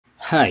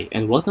Hi,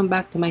 and welcome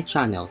back to my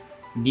channel.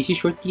 This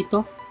is your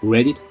Tito,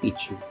 ready to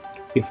teach you.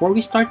 Before we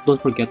start, don't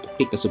forget to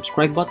click the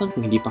subscribe button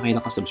kung hindi pa kayo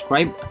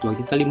nakasubscribe at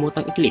huwag din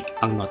kalimutang i-click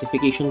ang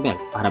notification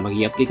bell para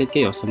maging updated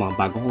kayo sa mga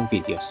bago kong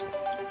videos.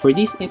 For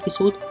this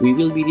episode, we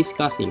will be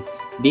discussing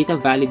data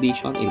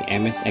validation in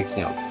MS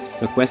Excel,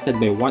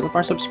 requested by one of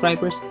our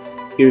subscribers,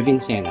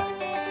 Irvin Sena.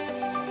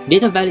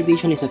 Data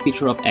validation is a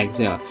feature of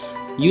Excel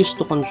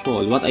used to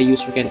control what a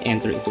user can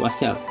enter into a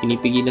cell.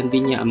 Pinipigilan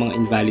din niya ang mga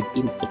invalid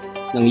input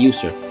ng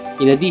user.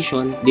 In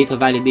addition, data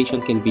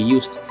validation can be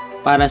used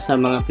para sa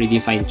mga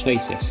predefined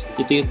choices.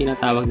 Ito yung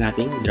tinatawag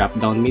nating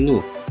drop-down menu.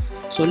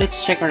 So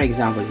let's check our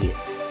example here.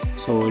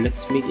 So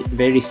let's make it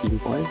very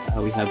simple.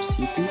 We have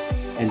city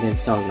and then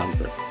cell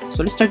number.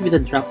 So let's start with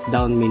the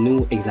drop-down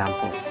menu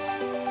example.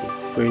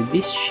 For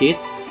this sheet,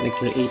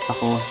 nag-create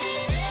ako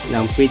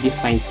ng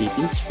predefined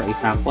cities. For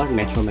example,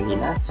 Metro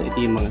Manila. So ito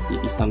yung mga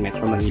cities ng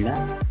Metro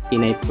Manila.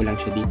 Tinype ko lang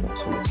siya dito.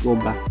 So let's go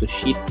back to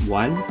sheet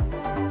 1.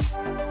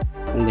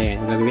 And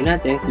then, gagawin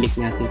natin, click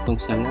natin itong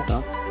cell na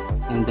to.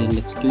 And then,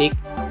 let's click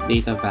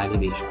data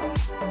validation.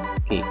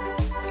 Okay,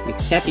 let's click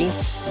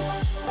settings.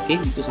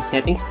 Okay, dito sa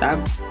settings tab,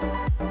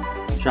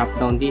 drop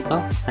down dito,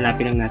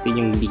 hanapin lang natin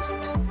yung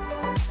list.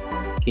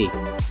 Okay,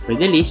 for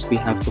the list, we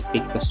have to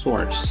click the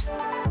source.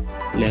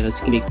 Let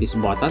us click this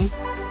button.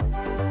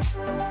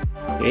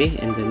 Okay,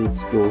 and then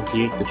let's go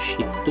here to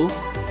sheet 2.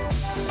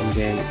 And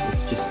then,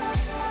 let's just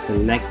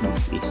select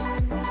this list.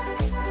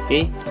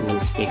 Okay, and then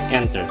let's click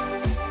enter.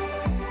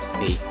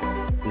 Okay,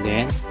 and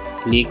then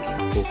click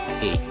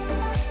OK.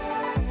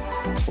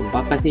 So,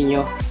 papansin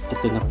nyo,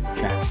 ito na po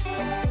siya.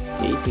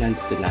 Okay,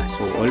 nandito na.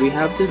 So, all we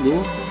have to do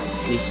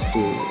is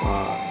to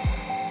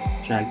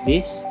drag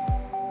this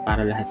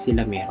para lahat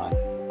sila meron.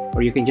 Or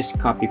you can just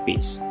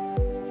copy-paste.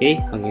 Okay,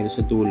 hanggang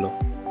sa dulo.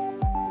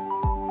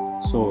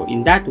 So,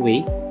 in that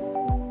way,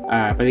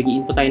 pag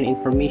nag-i-input tayo ng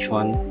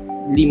information,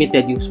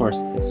 limited yung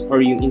sources or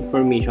yung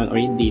information or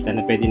yung data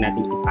na pwede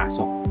natin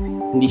ipasok.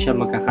 Hindi siya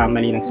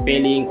magkakamali ng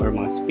spelling or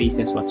mga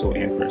spaces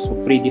whatsoever. So,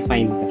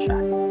 predefined na siya.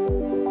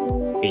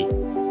 Okay.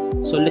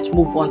 So, let's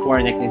move on to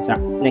our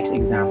next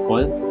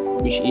example,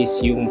 which is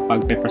yung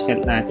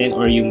pagpe-present natin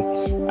or yung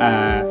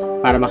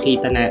para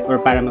makita na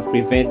or para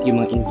ma-prevent yung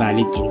mga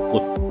invalid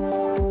input.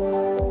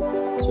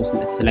 So,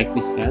 let's select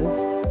this cell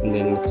and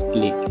then let's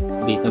click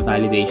data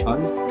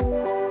validation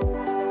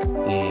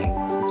and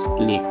let's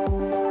click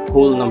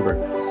whole number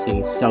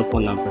since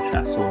cellphone number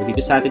siya. So, dito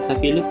sa atin sa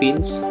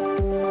Philippines,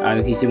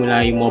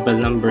 nagsisimula yung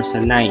mobile number sa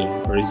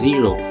 9 or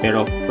 0.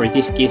 Pero for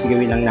this case,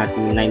 gawin lang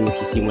natin 9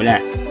 magsisimula.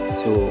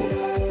 So,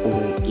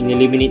 kung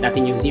in-eliminate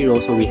natin yung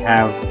 0, so we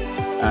have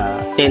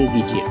 10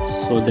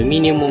 digits. So, the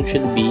minimum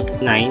should be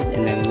 9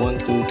 and then 1,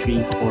 2,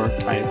 3, 4,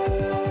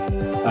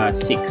 5,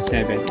 6,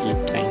 7,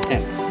 8, 9, 10.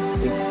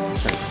 Okay.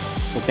 Sorry.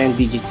 So, 10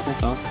 digits na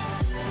to.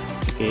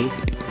 Okay.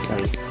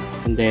 Sorry.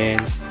 And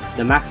then,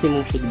 the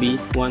maximum should be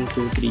 1,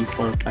 2, 3,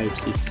 4, 5,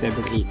 6,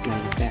 7, 8,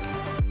 9, 10.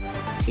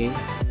 Okay.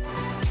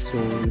 So,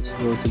 let's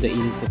go to the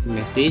input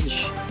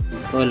message.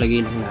 Ito,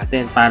 lagay lang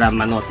natin para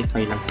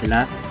ma-notify lang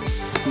sila.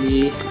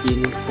 Please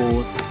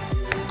input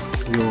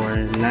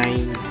your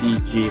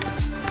 9-digit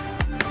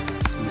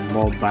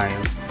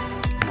mobile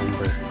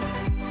number.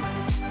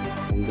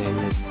 And then,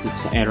 let's dito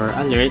sa error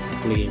alert.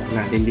 Lagay lang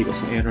natin dito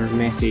sa error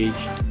message.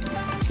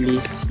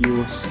 Please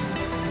use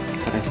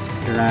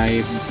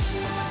prescribed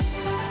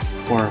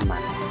format.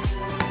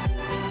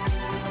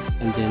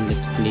 And then,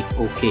 let's click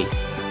OK.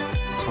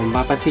 So,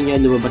 mapapansin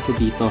nyo, lumabas na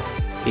dito.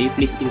 Okay,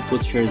 please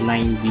input your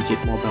 9-digit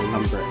mobile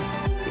number.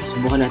 Okay,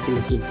 subukan natin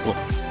mag-input.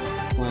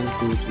 1,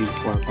 2,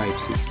 3, 4,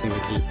 5, 6,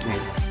 7, 8, 9,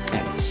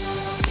 10.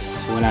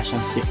 So, wala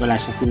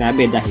siyang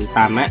sinabi dahil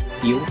tama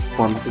yung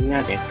formatting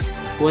natin.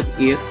 What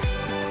if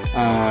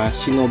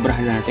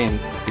sinobrahan natin?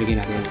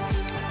 Lagyan natin.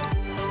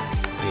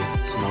 Okay,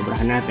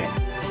 sinobrahan natin.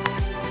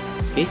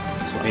 Okay,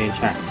 so ayan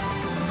siya.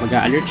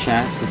 Mag-a-alert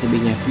siya,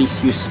 sasabihin niya, please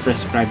use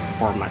prescribed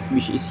format,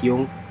 which is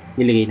yung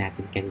nilagay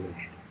natin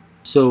kanina.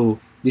 So,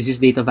 this is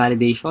data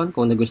validation.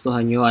 Kung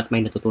nagustuhan nyo at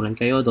may natutunan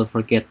kayo, don't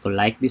forget to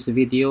like this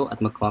video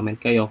at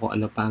mag-comment kayo kung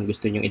ano pa ang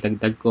gusto nyong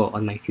idagdag ko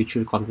on my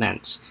future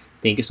contents.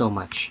 Thank you so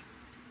much.